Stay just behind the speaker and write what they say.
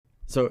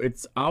So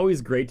it's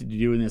always great to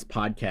do in this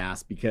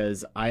podcast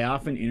because I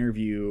often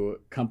interview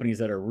companies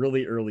that are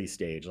really early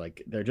stage.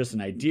 Like they're just an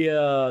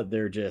idea,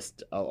 they're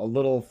just a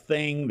little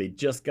thing, they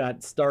just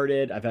got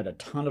started. I've had a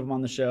ton of them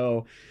on the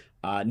show.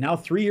 Now,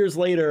 3 years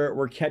later,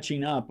 we're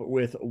catching up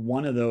with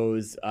one of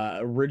those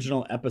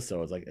original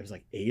episodes. Like it was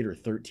like 8 or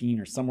 13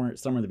 or somewhere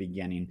in the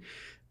beginning.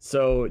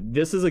 So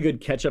this is a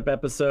good catch-up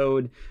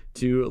episode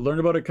to learn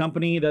about a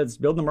company that's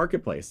building a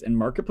marketplace. And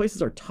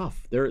marketplaces are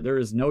tough. There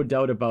is no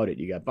doubt about it.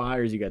 You got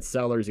buyers, you got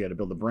sellers, you got to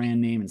build a brand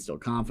name, instill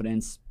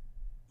confidence.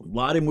 A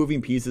lot of moving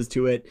pieces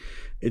to it.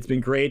 It's been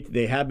great.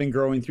 They have been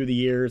growing through the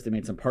years. They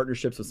made some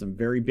partnerships with some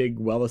very big,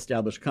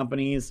 well-established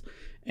companies,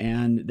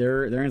 and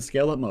they're in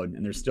scale-up mode,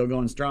 and they're still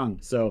going strong.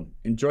 So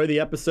enjoy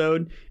the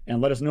episode and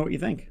let us know what you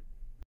think.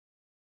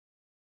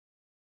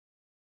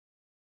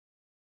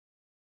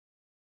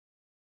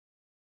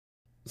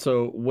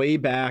 So way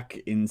back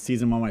in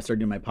season 1, when I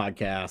started doing my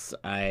podcast,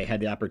 I had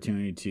the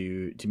opportunity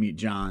to meet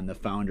John, the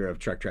founder of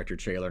Truck Tractor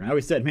Trailer, and I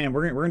always said, "Man,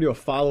 we're gonna do a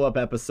follow up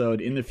episode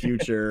in the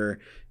future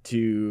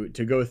to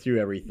go through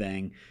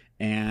everything."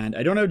 And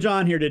I don't have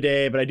John here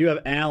today, but I do have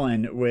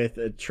Alan with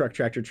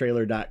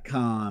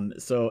trucktractortrailer.com.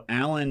 So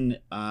Alan,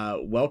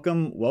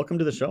 welcome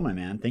to the show, my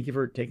man. Thank you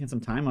for taking some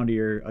time out of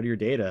your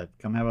day to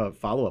come have a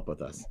follow up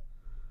with us.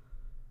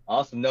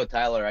 Awesome. No,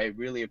 Tyler, I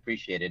really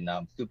appreciate it. And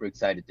I'm super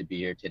excited to be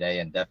here today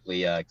and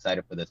definitely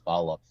excited for this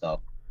follow-up.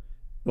 So,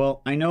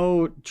 Well, I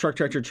know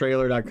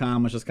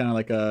trucktractortrailer.com was just kind of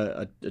like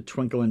a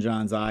twinkle in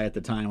John's eye at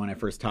the time when I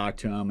first talked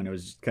to him, and it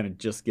was kind of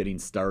just getting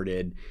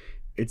started.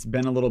 It's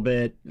been a little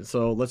bit,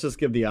 so let's just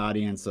give the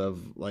audience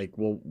of like,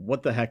 well,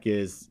 what the heck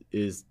is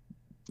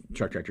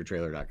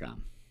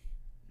trucktractortrailer.com?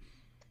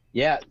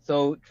 yeah,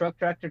 so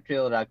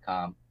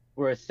trucktractortrailer.com,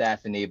 we're a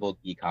SaaS-enabled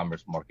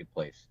e-commerce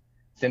marketplace.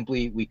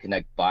 Simply, we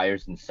connect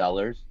buyers and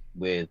sellers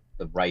with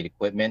the right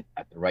equipment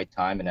at the right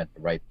time and at the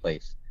right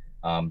place.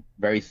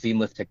 Very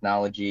seamless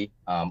technology.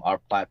 Our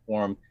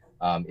platform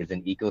is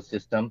an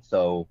ecosystem.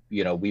 So,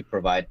 we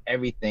provide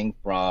everything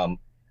from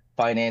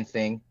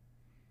financing,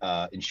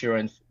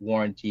 insurance,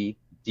 warranty,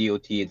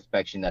 DOT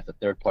inspection, that's a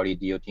third-party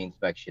DOT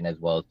inspection, as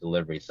well as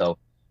delivery. So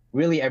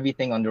really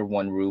everything under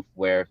one roof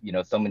where,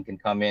 someone can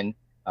come in,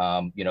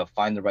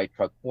 find the right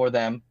truck for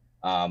them,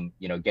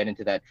 get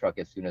into that truck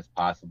as soon as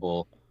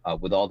possible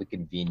with all the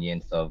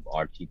convenience of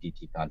our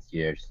TTT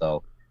concierge.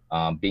 So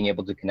being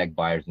able to connect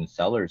buyers and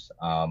sellers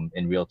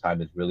in real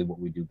time is really what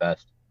we do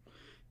best.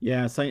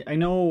 Yeah, so I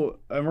know,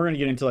 and we're going to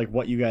get into like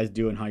what you guys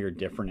do and how you're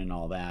different and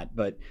all that,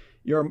 but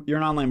you're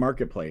an online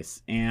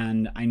marketplace,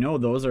 and I know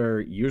those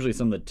are usually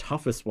some of the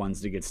toughest ones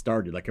to get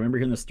started. Like I remember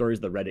hearing the stories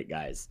of the Reddit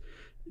guys.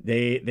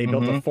 They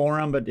built a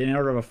forum, but in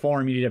order to have a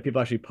forum, you need to have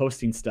people actually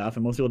posting stuff,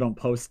 and most people don't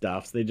post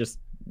stuff, so they just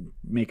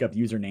make up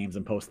usernames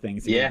and post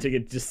things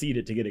to seed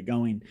it, to get it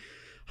going.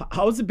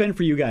 How has it been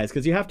for you guys?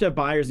 Because you have to have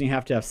buyers and you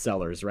have to have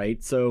sellers,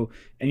 right? So,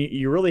 and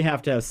you really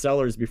have to have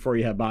sellers before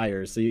you have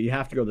buyers. So you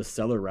have to go the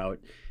seller route.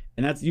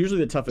 And that's usually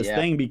the toughest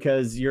thing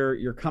because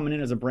you're coming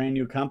in as a brand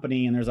new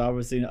company and there's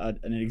obviously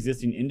an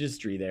existing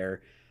industry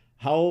there.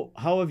 How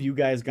have you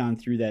guys gone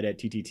through that at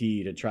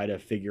TTT to try to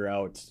figure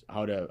out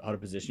how to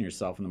position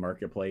yourself in the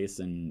marketplace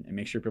and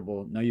make sure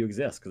people know you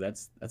exist?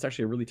 Because that's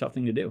actually a really tough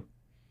thing to do.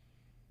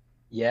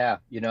 Yeah,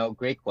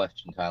 great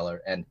question,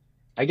 Tyler. And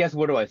I guess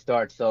where do I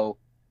start? So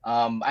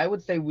I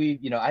would say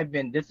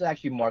this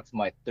actually marks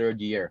my third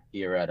year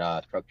here at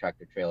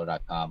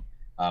trucktractortrailer.com.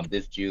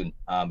 This June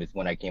is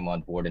when I came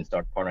on board and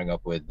started partnering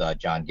up with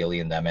John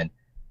Gilly and them. And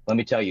let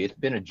me tell you, it's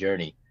been a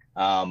journey.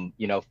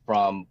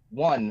 From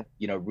one,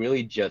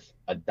 really just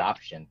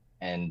adoption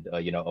and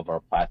of our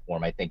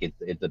platform. I think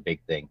it's a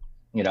big thing.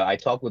 I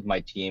talk with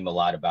my team a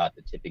lot about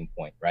the tipping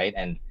point, right?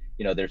 And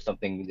there's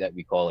something that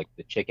we call like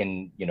the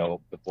chicken,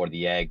 before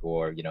the egg,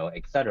 or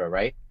et cetera,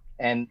 right?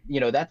 And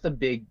that's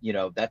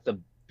a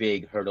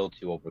big hurdle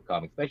to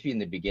overcome, especially in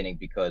the beginning,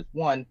 because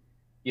one,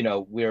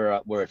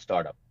 we're a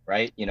startup,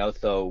 right?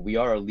 So we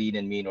are a lean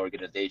and mean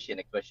organization,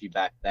 especially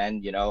back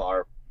then.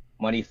 Our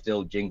money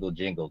still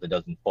jingles, it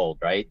doesn't fold,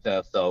 right?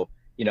 So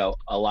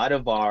a lot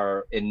of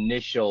our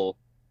initial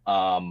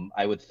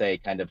I would say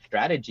kind of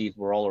strategies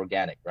were all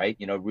organic, right?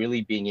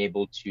 Really being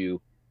able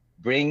to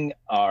bring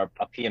a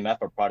PMF,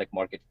 or product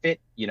market fit,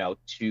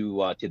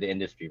 to the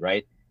industry,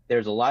 right?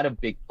 There's a lot of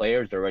big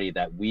players already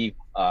that we've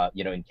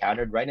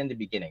encountered right in the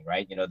beginning,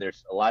 right?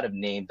 There's a lot of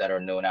names that are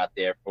known out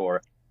there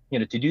for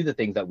to do the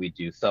things that we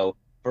do. So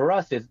for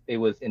us, it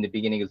was in the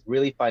beginning is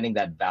really finding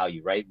that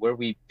value, right? Where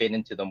we fit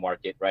into the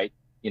market, right?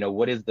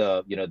 What is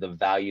the the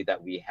value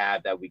that we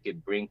have that we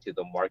could bring to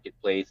the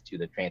marketplace, to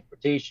the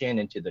transportation,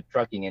 and to the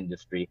trucking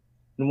industry.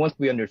 And once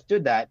we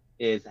understood that,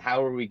 is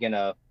how are we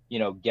gonna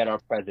get our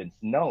presence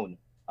known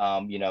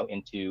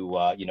into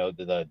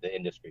the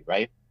industry,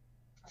 right?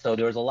 So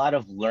there was a lot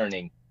of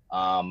learning,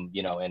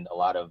 and a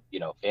lot of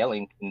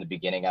failing in the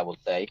beginning, I will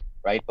say,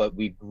 right? But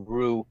we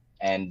grew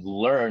and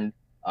learned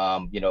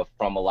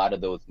from a lot of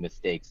those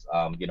mistakes.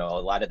 A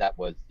lot of that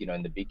was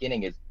in the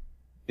beginning is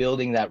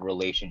building that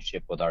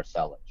relationship with our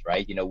sellers,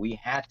 right? We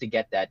had to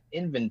get that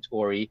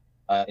inventory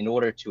in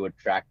order to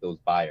attract those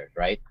buyers,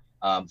 right?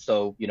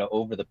 So,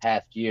 over the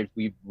past years,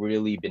 we've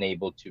really been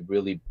able to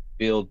really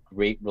build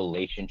great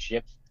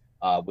relationships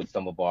with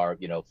some of our,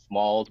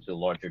 small to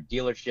larger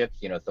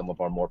dealerships. Some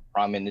of our more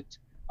prominent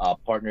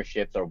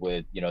partnerships are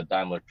with,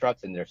 Daimler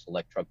Trucks and their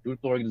Select Truck Group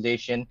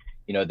organization.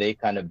 They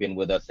kind of been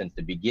with us since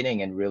the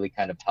beginning and really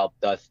kind of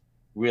helped us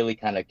really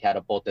kind of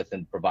catapult us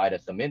and provide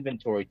us some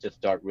inventory to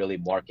start really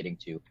marketing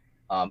to.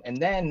 And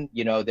then,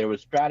 there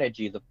was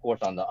strategies, of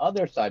course, on the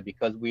other side,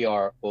 because we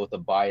are both a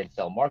buy and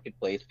sell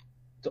marketplace,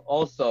 to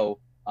also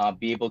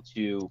be able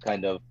to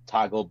kind of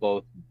toggle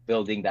both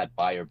building that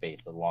buyer base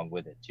along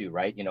with it too,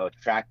 right?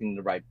 Attracting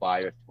the right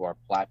buyers to our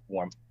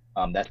platform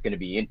that's going to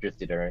be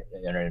interested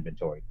in our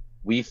inventory.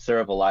 We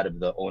serve a lot of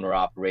the owner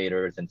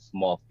operators and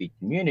small fleet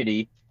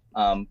community,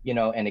 and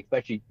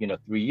especially,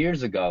 3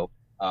 years ago,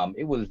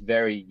 it was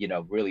very,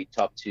 really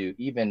tough to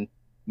even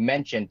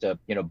mention to,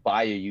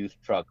 buy a used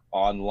truck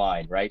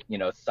online, right?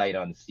 Sight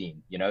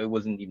unseen. It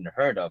wasn't even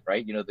heard of,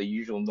 right? The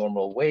usual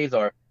normal ways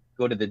are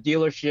go to the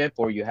dealership,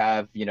 or you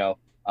have,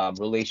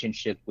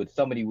 relationships with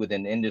somebody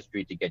within the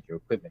industry to get your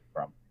equipment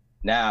from.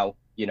 Now,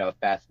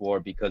 fast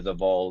forward, because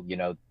of all,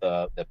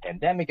 the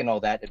pandemic and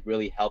all that, it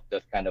really helped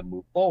us kind of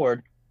move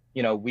forward.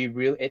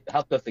 It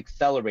helped us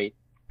accelerate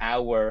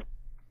our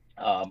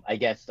I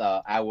guess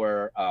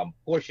our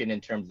portion in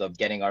terms of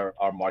getting our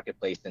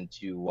marketplace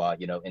into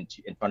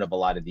in front of a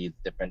lot of these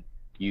different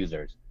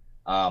users.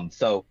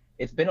 So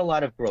it's been a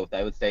lot of growth.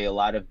 I would say a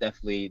lot of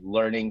definitely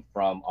learning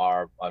from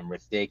our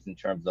mistakes in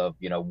terms of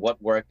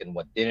what worked and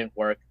what didn't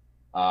work.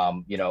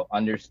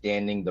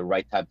 Understanding the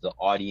right types of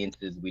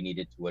audiences we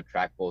needed to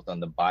attract both on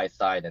the buy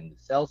side and the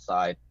sell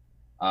side.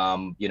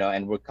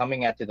 And we're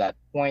coming at to that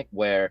point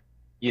where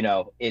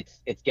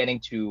it's getting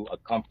to a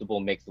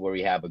comfortable mix where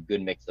we have a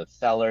good mix of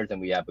sellers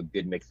and we have a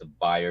good mix of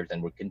buyers,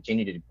 and we're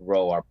continuing to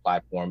grow our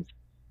platforms.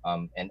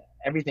 And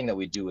everything that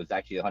we do is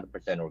actually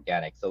 100%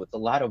 organic. So it's a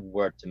lot of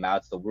word to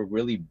mouth. So we're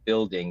really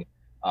building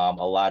a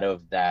lot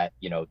of that,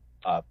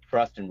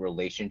 trust and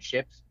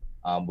relationships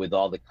with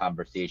all the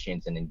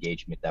conversations and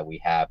engagement that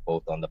we have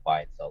both on the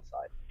buy and sell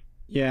side.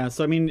 Yeah,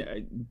 so I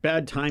mean,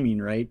 bad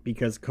timing, right?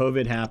 Because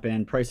COVID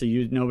happened, price of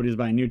used, nobody's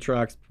buying new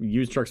trucks,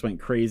 used trucks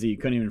went crazy, you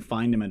couldn't even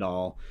find them at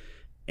all.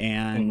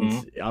 And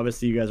Hmm.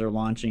 obviously, you guys are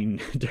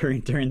launching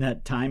during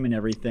that time and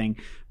everything.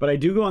 But I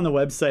do go on the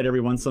website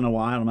every once in a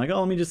while. I'm like, oh,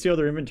 let me just see how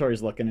their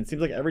inventory's looking. It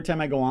seems like every time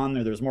I go on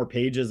there, there's more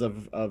pages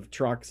of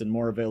trucks and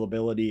more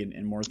availability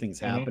and more things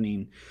Hmm.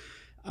 happening.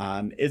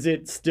 Is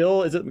it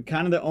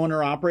kind of the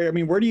owner operator? I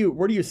mean, where do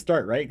you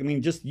start, right? I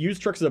mean, just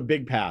used trucks is a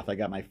big path. I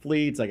got my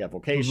fleets, I got Hmm.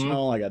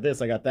 vocational, I got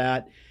this, I got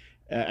that.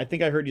 I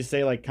think I heard you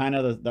say like kind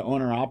of the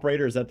owner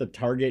operator. Is that the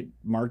target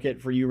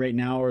market for you right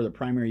now, or the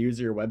primary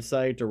user of your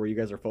website, or where you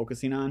guys are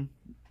focusing on?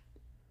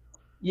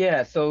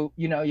 Yeah, so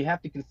you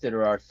have to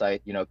consider our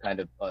site, kind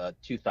of a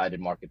two-sided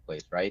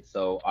marketplace, right?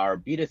 So our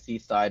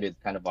B2C side is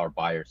kind of our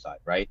buyer side,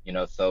 right?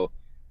 So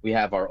we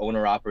have our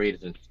owner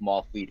operators and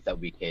small fleets that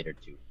we cater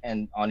to.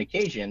 And on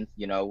occasions,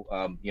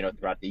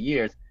 throughout the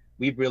years,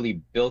 we've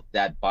really built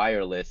that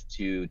buyer list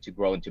to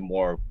grow into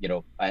more,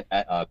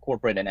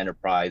 corporate and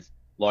enterprise,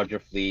 larger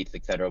fleets,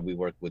 et cetera. We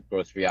work with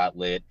Grocery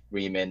Outlet,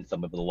 Freeman,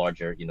 some of the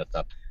larger,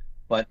 stuff.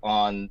 But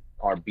on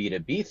our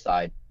B2B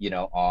side,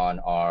 on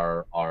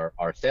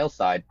our sales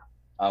side,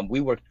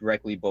 we work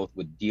directly both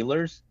with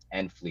dealers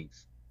and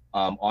fleets.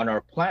 On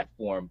our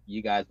platform,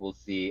 you guys will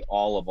see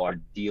all of our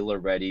dealer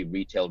ready,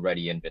 retail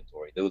ready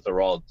inventory. Those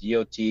are all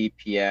DOT,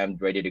 PM,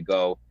 ready to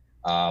go,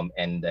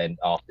 and then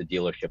off the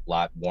dealership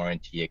lot,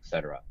 warranty,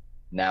 etc.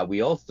 Now we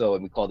also,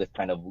 and we call this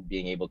kind of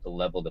being able to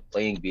level the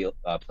playing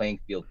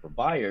field for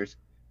buyers,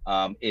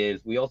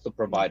 is we also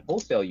provide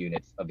wholesale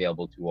units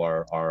available to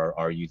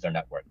our user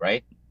network,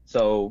 right?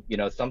 So,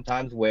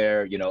 sometimes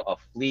where, a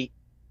fleet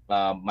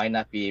might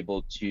not be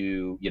able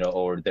to,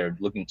 or they're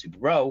looking to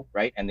grow,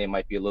 right? And they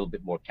might be a little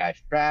bit more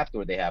cash strapped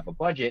or they have a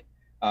budget.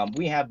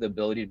 We have the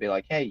ability to be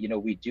like, hey,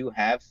 we do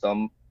have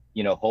some,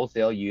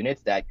 wholesale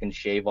units that can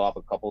shave off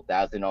a couple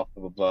thousand off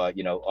of,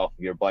 off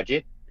of your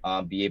budget,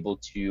 be able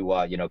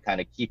to,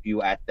 kind of keep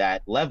you at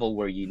that level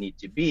where you need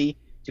to be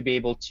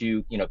able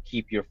to,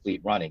 keep your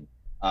fleet running.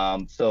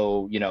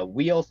 So,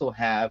 we also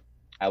have,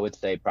 I would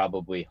say,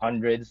 probably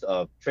hundreds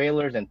of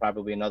trailers and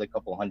probably another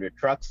couple hundred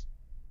trucks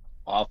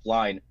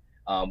offline,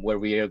 where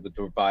we are able to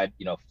provide,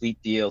 fleet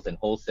deals and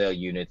wholesale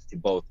units to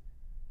both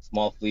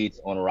small fleets,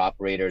 owner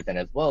operators, and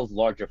as well as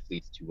larger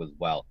fleets too as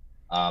well.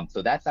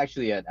 So that's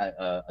actually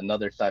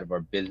another side of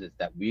our business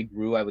that we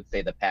grew, I would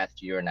say, the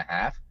past year and a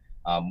half.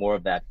 More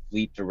of that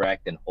fleet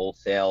direct and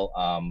wholesale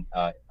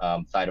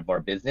side of our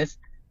business,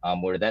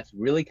 where that's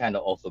really kind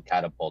of also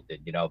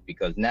catapulted,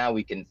 because now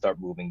we can start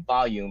moving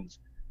volumes,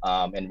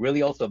 and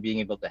really also being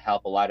able to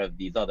help a lot of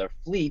these other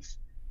fleets,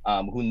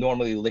 who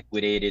normally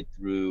liquidated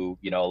through,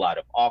 a lot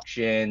of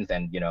auctions.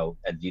 And,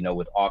 as you know,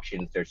 with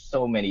auctions, there's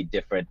so many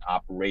different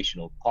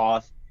operational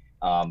costs,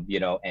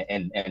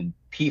 and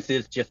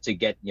pieces just to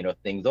get,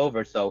 things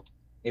over. So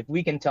if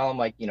we can tell them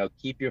like,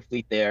 keep your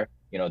fleet there,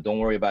 don't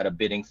worry about a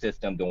bidding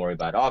system, don't worry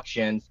about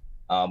auctions.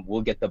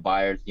 we'll get the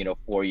buyers,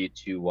 for you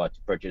to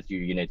purchase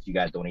your units. You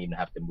guys don't even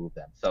have to move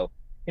them. So,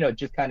 it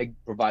just kind of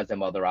provides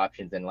them other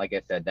options. And like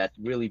I said, that's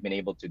really been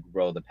able to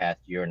grow the past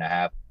year and a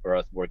half for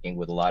us, working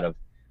with a lot of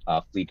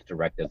fleets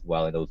direct as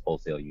well in those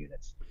wholesale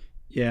units.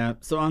 Yeah.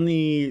 So on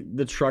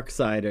the truck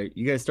side, are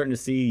you guys starting to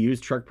see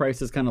used truck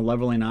prices kind of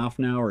leveling off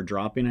now or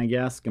dropping, I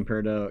guess,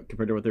 compared to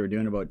what they were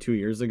doing about 2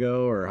 years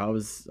ago? Or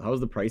how's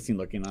the pricing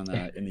looking on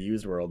that in the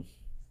used world?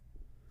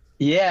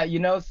 Yeah,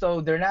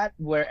 so they're not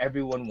where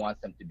everyone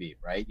wants them to be,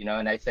 right?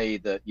 And I say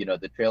the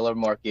trailer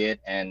market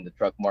and the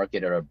truck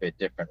market are a bit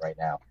different right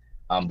now.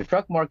 The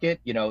truck market,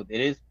 it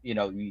is,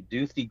 we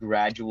do see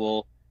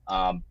gradual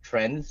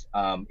trends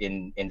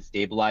in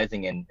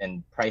stabilizing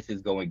and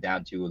prices going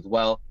down too as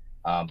well.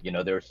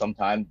 There are some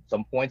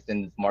points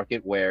in this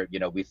market where,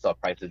 we saw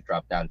prices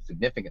drop down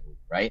significantly,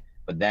 right?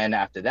 But then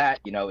after that,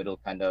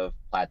 it'll kind of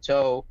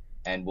plateau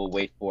and we'll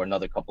wait for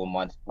another couple of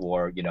months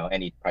for,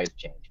 any price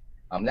change.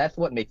 That's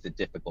what makes it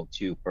difficult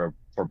too for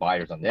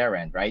buyers on their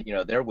end, right?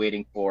 They're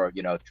waiting for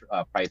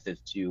prices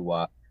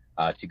to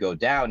go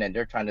down, and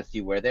they're trying to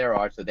see where they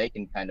are so they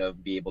can kind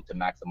of be able to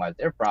maximize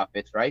their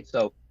profits, right?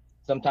 So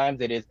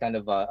sometimes it is kind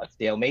of a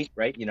stalemate,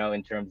 right?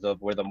 In terms of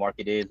where the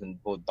market is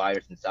and both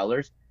buyers and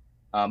sellers.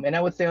 And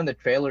I would say on the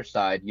trailer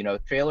side,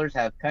 trailers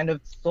have kind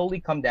of slowly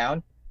come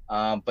down,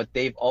 but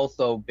they've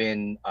also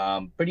been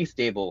pretty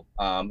stable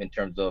in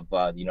terms of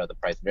the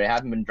price. They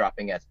haven't been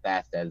dropping as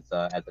fast as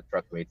the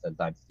truck rates as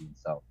I've seen.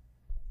 So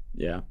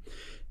Yeah.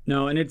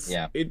 No, and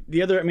yeah.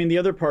 the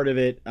other part of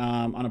it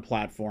on a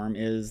platform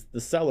is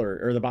the seller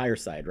or the buyer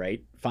side,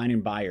 right?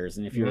 Finding buyers,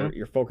 and if Hmm.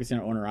 you're focusing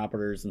on owner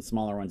operators and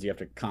smaller ones, you have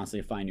to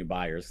constantly find new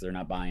buyers because they're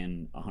not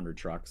buying 100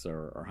 trucks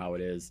or how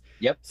it is.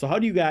 Yep. So how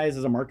do you guys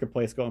as a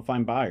marketplace go and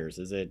find buyers?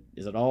 Is it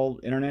all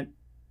internet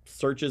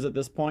searches at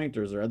this point,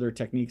 or is there other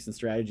techniques and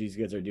strategies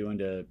you guys are doing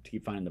to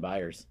keep finding the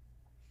buyers?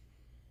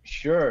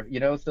 Sure.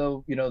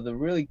 So, the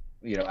really,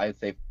 I'd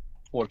say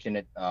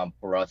fortunate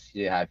for us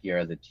to have here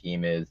as a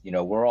team is,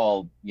 we're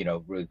all,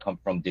 really come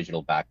from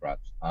digital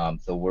backgrounds.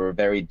 So we're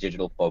very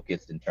digital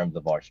focused in terms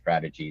of our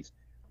strategies.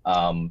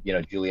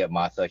 Juliet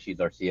Massa, she's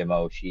our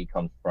CMO. She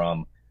comes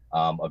from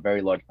a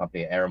very large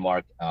company,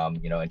 Aramark,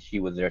 and she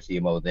was their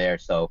CMO there.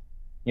 So,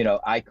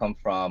 I come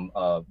from,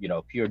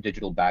 pure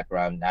digital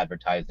background,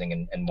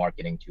 advertising and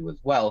marketing too as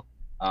well.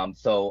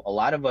 So a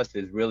lot of us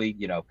is really,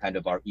 kind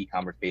of our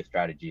e-commerce based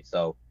strategy.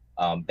 So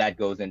that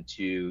goes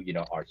into,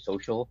 our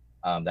social,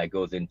 that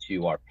goes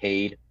into our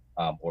paid,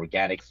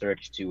 organic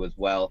search too as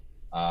well.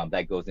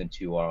 That goes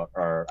into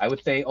I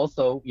would say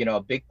also, a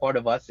big part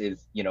of us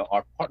is,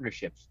 our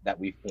partnerships that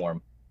we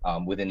form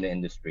within the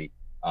industry.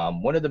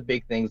 One of the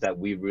big things that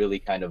we really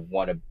kind of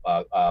want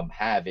to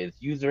have is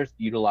users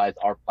utilize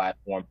our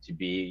platform to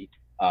be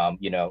a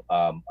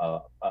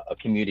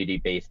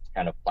community-based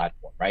kind of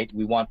platform, right?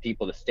 We want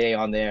people to stay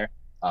on there,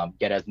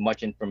 get as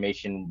much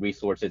information,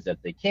 resources as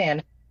they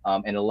can,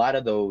 and a lot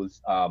of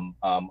those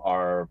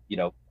are,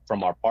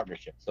 from our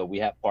partnership. So we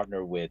have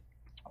partnered with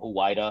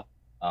OOIDA,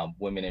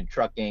 Women in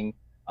Trucking,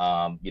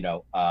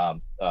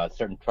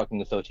 certain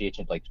trucking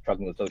associations like the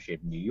Trucking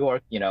Association in New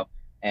York,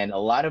 and a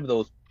lot of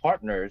those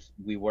partners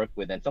we work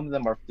with, and some of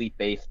them are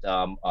fleet-based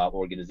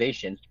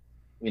organizations.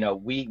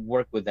 We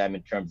work with them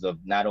in terms of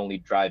not only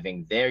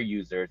driving their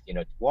users,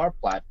 to our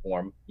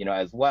platform,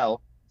 as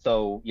well.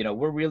 So,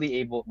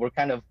 we're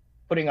kind of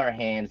putting our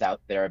hands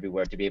out there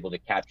everywhere to be able to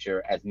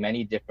capture as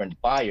many different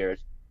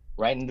buyers,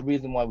 right? And the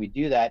reason why we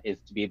do that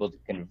is to be able to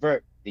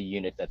convert the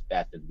units as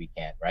fast as we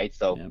can, right?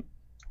 So Yeah.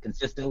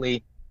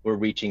 consistently, we're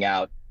reaching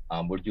out.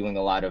 We're doing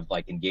a lot of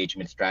like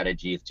engagement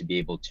strategies to be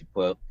able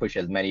to push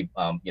as many,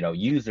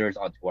 users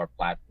onto our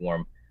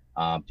platform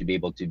to be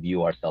able to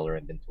view our seller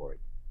inventory.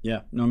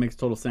 Yeah, no, it makes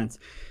total sense.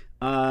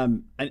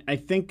 I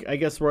think, I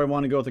guess where I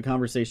want to go with the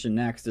conversation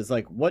next is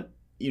like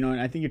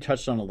and I think you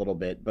touched on a little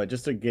bit, but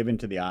just to give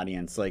into the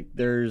audience, like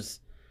there's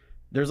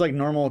like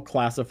normal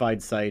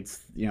classified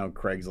sites,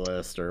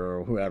 Craigslist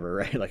or whoever,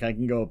 right? Like I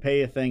can go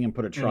pay a thing and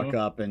put a truck Hmm.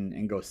 up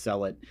and go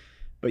sell it.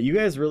 But you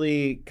guys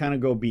really kind of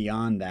go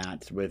beyond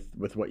that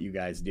with what you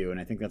guys do, and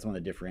I think that's one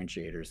of the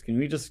differentiators. Can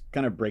we just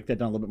kind of break that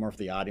down a little bit more for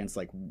the audience,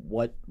 like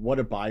what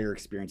a buyer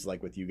experience is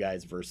like with you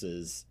guys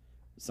versus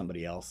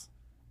somebody else?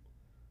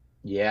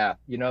 Yeah,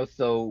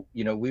 so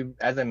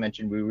as I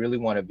mentioned, we really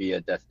want to be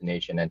a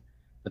destination, and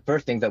the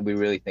first things that we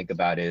really think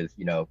about is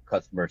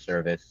customer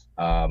service,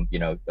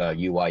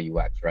 UI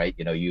UX, right?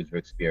 User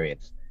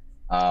experience,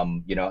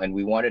 and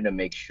we wanted to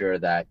make sure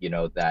that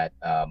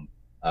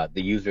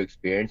the user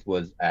experience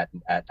was at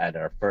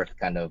our first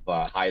kind of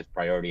highest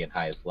priority and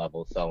highest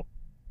level. So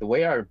the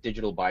way our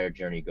digital buyer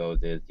journey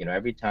goes is,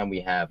 every time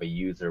we have a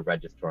user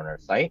register on our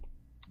site,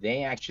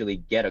 they actually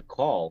get a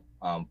call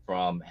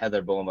from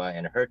Heather Boma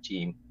and her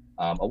team,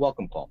 a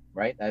welcome call,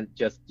 right? And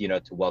just,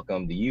 to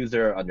welcome the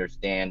user,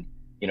 understand,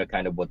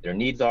 kind of what their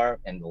needs are.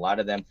 And a lot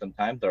of them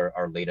sometimes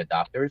are late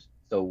adopters.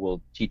 So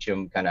we'll teach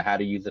them kind of how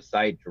to use the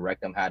site,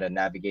 direct them how to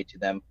navigate to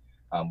them.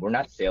 We're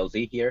not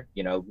salesy here.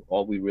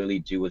 All we really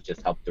do is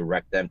just help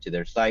direct them to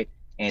their site,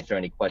 answer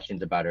any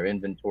questions about our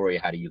inventory,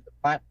 how to use the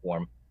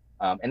platform.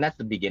 And that's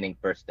the beginning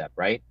first step,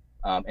 right?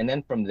 And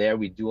then from there,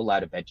 we do a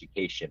lot of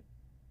education.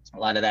 A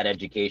lot of that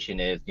education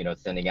is,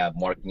 sending out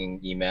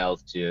marketing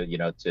emails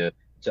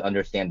to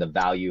understand the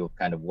value of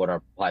kind of what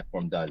our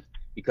platform does,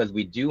 because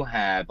we do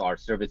have our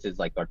services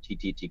like our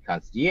TTT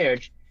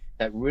concierge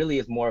that really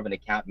is more of an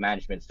account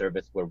management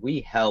service where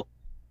we help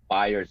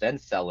buyers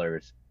and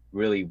sellers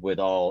really with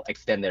all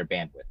extend their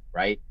bandwidth,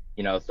 right?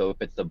 So if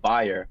it's the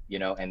buyer,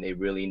 and they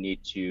really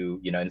need to,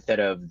 instead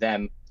of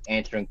them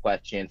answering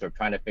questions or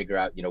trying to figure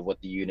out,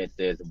 what the units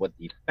is, what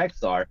the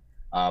specs are,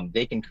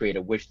 they can create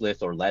a wish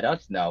list or let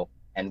us know,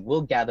 and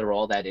we'll gather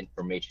all that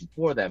information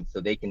for them so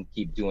they can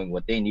keep doing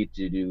what they need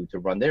to do to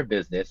run their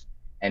business,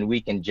 and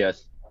we can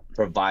just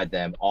provide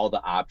them all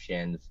the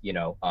options,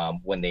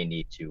 when they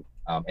need to.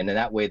 And then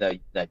that way,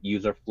 that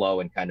user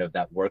flow and kind of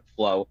that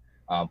workflow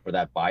for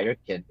that buyer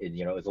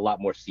is a lot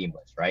more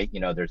seamless, right?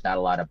 There's not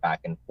a lot of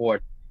back and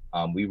forth.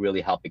 We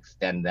really help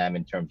extend them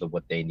in terms of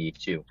what they need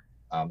to,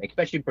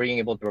 especially being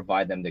able to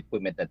provide them the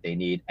equipment that they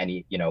need,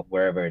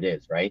 wherever it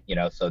is, right?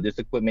 So this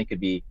equipment could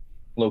be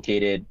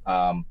located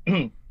out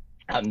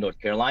in North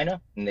Carolina,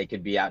 and they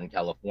could be out in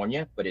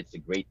California, but it's a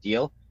great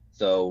deal.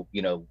 So,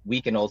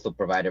 we can also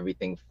provide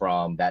everything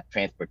from that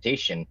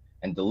transportation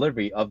and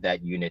delivery of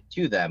that unit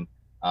to them,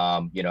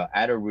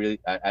 at a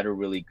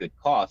really good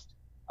cost.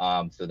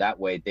 So that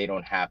way they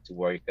don't have to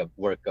worry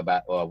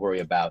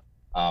about,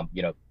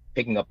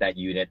 picking up that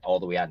unit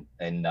all the way out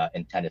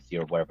in Tennessee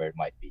or wherever it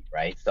might be,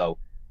 right? So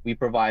we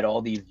provide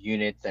all these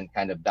units and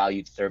kind of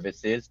valued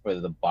services for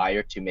the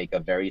buyer to make a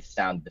very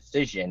sound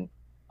decision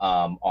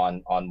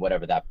on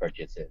whatever that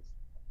purchase is.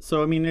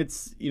 So I mean,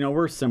 it's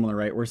we're similar,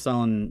 right? We're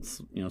selling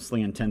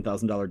slinging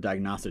 $10,000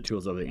 diagnostic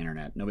tools over the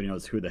internet. Nobody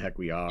knows who the heck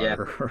we Yeah.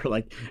 are, or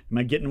like, am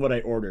I getting what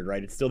I ordered?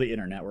 Right? It's still the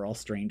internet. We're all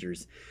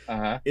strangers.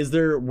 Uh-huh. Is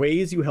there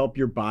ways you help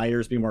your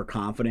buyers be more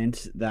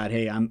confident that,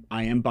 hey,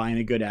 I am buying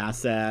a good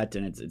asset,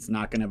 and it's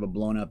not going to have a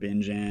blown up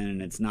engine,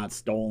 and it's not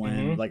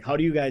stolen? Hmm. Like, how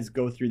do you guys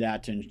go through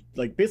that to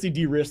like basically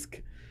de-risk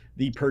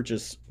the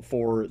purchase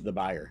for the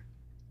buyer?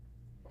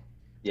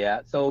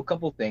 Yeah. So a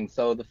couple things.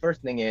 So the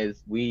first thing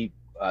is we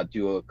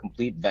do a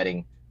complete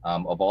vetting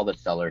of all the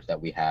sellers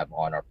that we have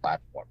on our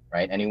platform,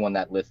 right? Anyone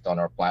that lists on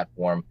our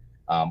platform,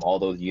 all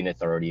those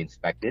units are already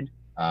inspected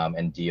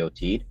and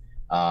DOT'd.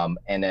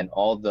 And then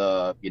all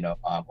the,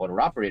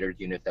 owner operators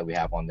units that we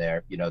have on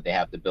there, they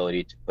have the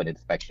ability to put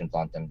inspections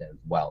on them as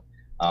well.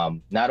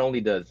 Not only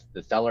does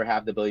the seller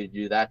have the ability to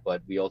do that,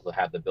 but we also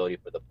have the ability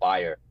for the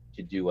buyer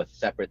to do a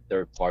separate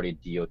third-party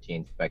DOT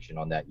inspection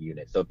on that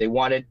unit. So if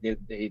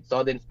they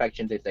saw the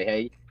inspections, they say,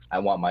 hey, I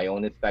want my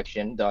own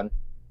inspection done.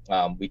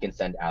 We can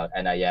send out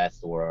NIS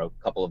or a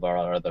couple of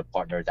our other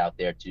partners out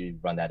there to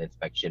run that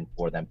inspection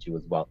for them too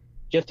as well,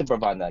 just to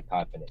provide that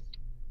confidence.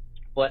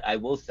 But I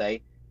will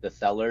say the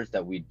sellers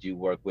that we do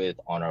work with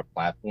on our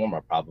platform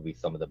are probably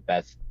some of the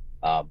best,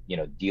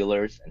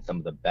 dealers and some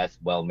of the best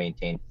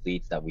well-maintained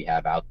fleets that we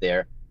have out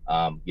there.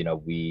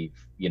 We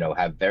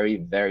have very,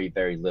 very,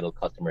 very little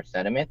customer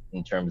sentiment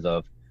in terms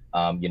of,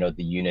 the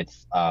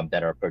units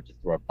that are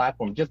purchased through our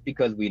platform, just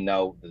because we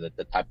know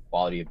the type of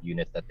quality of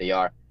units that they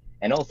are,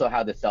 and also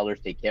how the sellers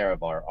take care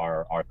of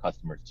our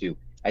customers too.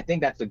 I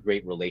think that's a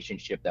great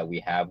relationship that we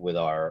have with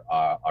our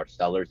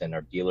sellers and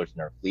our dealers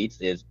and our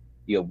fleets is,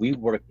 we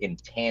work in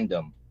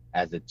tandem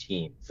as a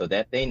team so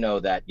that they know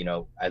that,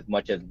 as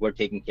much as we're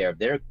taking care of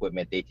their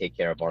equipment, they take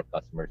care of our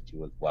customers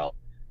too as well.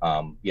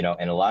 And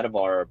a lot of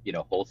our,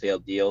 wholesale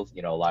deals,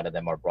 a lot of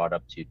them are brought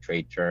up to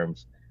trade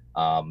terms,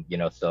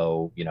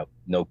 so,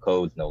 no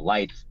codes, no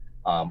lights,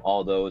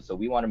 all those. So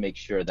we want to make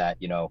sure that,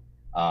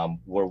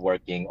 we're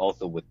working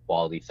also with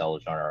quality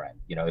sellers on our end.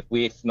 If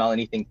we smell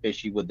anything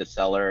fishy with the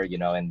seller,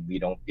 and we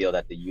don't feel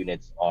that the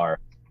units are,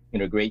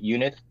 great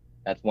units,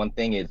 that's one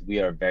thing is we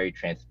are very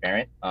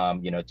transparent,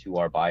 to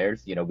our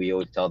buyers. We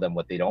always tell them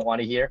what they don't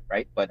want to hear,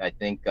 right? But I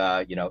think,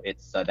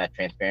 it's that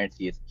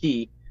transparency is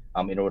key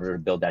in order to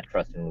build that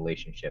trust and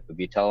relationship. If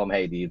you tell them,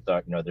 hey, these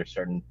are, there's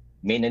certain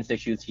maintenance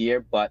issues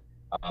here, but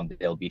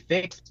they'll be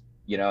fixed,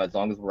 as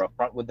long as we're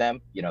upfront with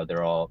them,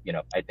 they're all,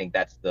 I think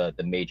that's the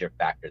major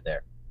factor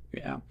there.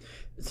 Yeah.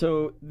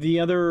 So the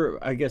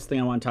other, I guess, thing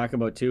I want to talk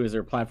about too is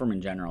their platform in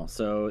general.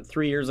 So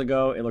 3 years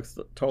ago, it looks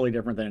totally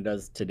different than it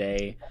does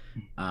today.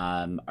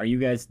 Are you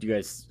guys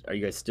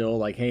still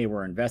like, hey,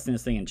 we're investing in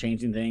this thing and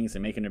changing things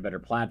and making it a better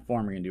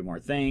platform? We're gonna do more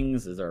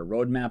things. Is there a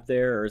roadmap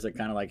there, or is it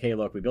kind of like, hey,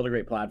 look, we built a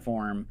great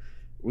platform.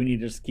 We need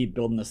to just keep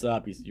building this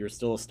up. You're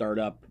still a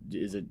startup.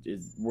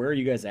 Where are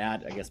you guys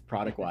at, I guess,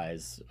 product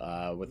wise,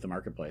 with the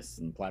marketplace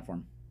and the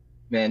platform?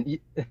 Man,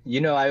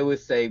 I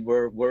always say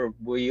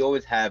we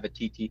always have a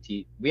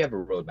TTT. We have a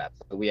roadmap.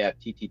 So we have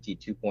TTT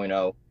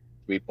 2.0,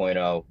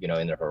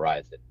 3.0, in the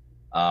horizon.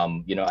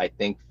 I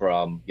think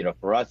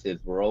for us is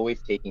we're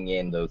always taking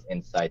in those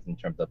insights in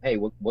terms of, hey,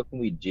 what can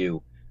we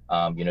do,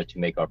 to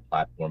make our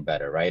platform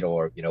better, right?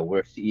 Or,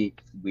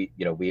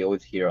 we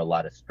always hear a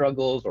lot of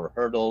struggles or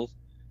hurdles,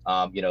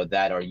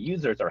 that our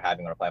users are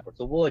having on our platform.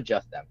 So we'll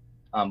adjust them.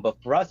 But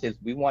for us is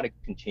we want to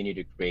continue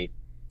to create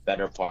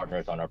better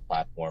partners on our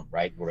platform,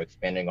 right? We're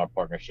expanding our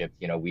partnerships.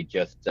 We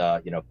just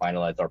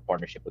finalized our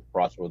partnership with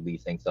Crossroad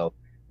Leasing, so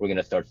we're going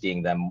to start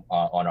seeing them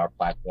on our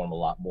platform a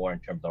lot more in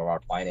terms of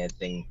our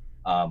financing,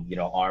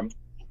 arm.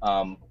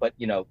 But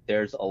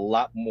there's a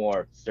lot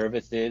more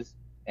services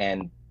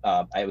and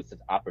I would say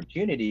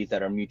opportunities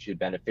that are mutually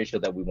beneficial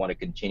that we want to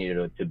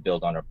continue to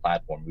build on our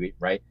platform,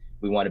 right?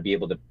 We want to be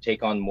able to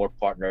take on more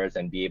partners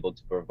and be able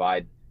to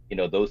provide,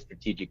 those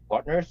strategic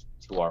partners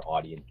to our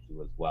audience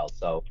too as well.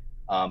 So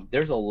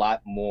there's a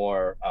lot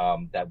more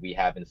that we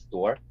have in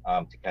store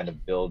to kind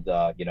of build,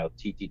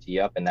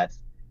 TTT up, and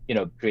that's,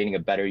 creating a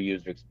better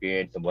user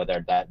experience, and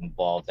whether that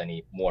involves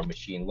any more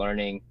machine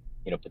learning,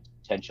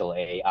 potential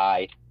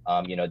AI,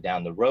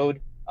 down the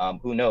road.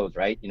 Who knows,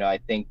 right? I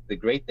think the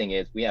great thing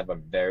is we have a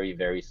very,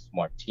 very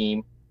smart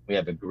team. We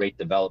have a great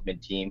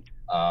development team,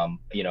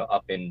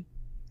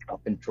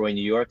 up in Troy,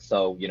 New York.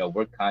 So,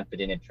 we're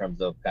confident in terms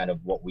of kind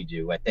of what we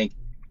do. I think,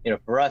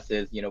 for us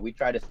is, we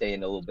try to stay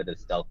in a little bit of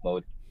stealth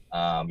mode,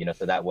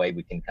 so that way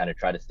we can kind of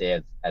try to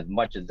stay as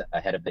much as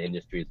ahead of the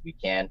industry as we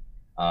can.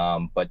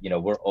 But,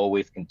 we're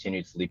always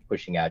continuously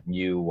pushing out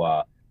new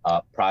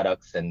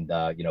products and,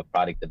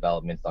 product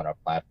developments on our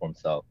platform.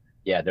 So,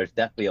 yeah, there's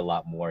definitely a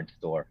lot more in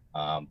store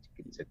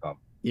to come.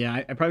 Yeah,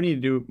 I probably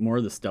need to do more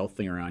of the stealth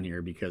thing around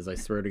here, because I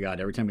swear to God,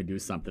 every time we do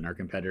something, our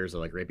competitors are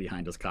like right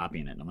behind us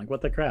copying it. And I'm like,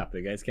 what the crap?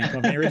 You guys can't come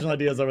up with any original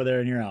ideas over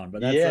there on your own.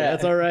 But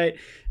that's all right.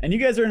 And you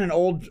guys are in an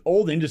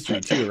old industry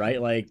too,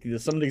 right? Like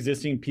some of the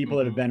existing people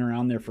that have been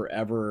around there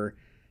forever.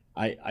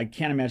 I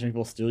can't imagine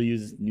people still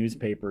use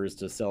newspapers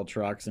to sell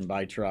trucks and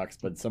buy trucks,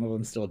 but some of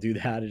them still do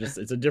that.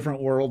 It's a different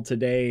world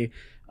today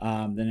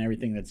than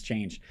everything that's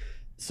changed.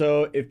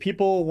 So if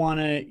people want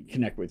to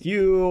connect with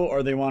you,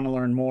 or they want to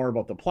learn more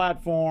about the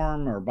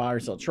platform or buy or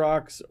sell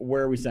trucks,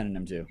 where are we sending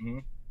them to?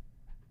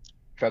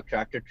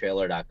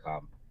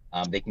 Trucktractortrailer.com.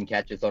 They can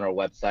catch us on our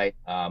website.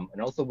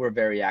 And also we're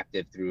very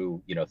active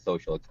through,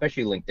 social,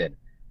 especially LinkedIn.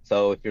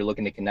 So if you're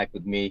looking to connect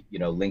with me,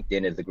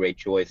 LinkedIn is a great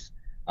choice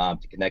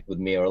to connect with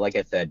me. Or like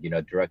I said,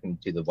 direct them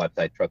to the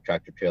website,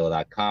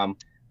 trucktractortrailer.com.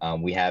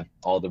 We have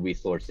all the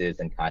resources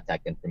and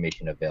contact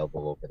information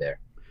available over there.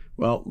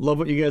 Well, love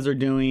what you guys are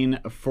doing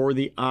for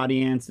the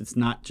audience. It's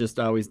not just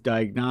always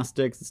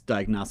diagnostics. It's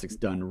diagnostics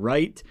done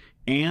right.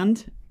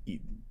 And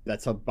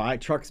that's how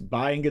trucks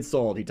buy and get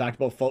sold. He talked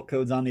about fault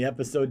codes on the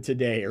episode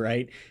today,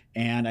 right?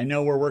 And I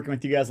know we're working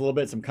with you guys a little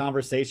bit. Some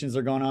conversations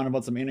are going on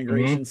about some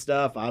integration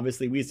stuff.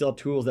 Obviously, we sell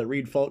tools that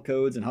read fault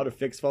codes and how to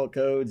fix fault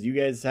codes. You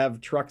guys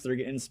have trucks that are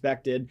getting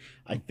inspected.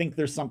 I think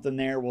there's something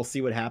there. We'll see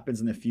what happens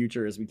in the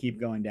future as we keep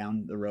going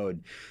down the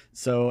road.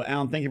 So,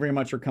 Alan, thank you very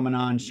much for coming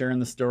on, sharing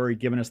the story,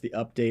 giving us the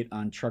update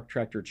on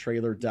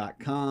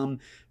trucktractortrailer.com.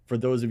 For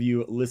those of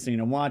you listening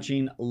and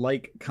watching,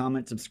 like,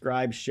 comment,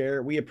 subscribe,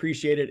 share. We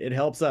appreciate it. It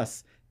helps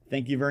us.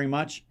 Thank you very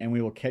much, and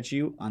we will catch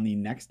you on the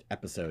next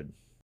episode.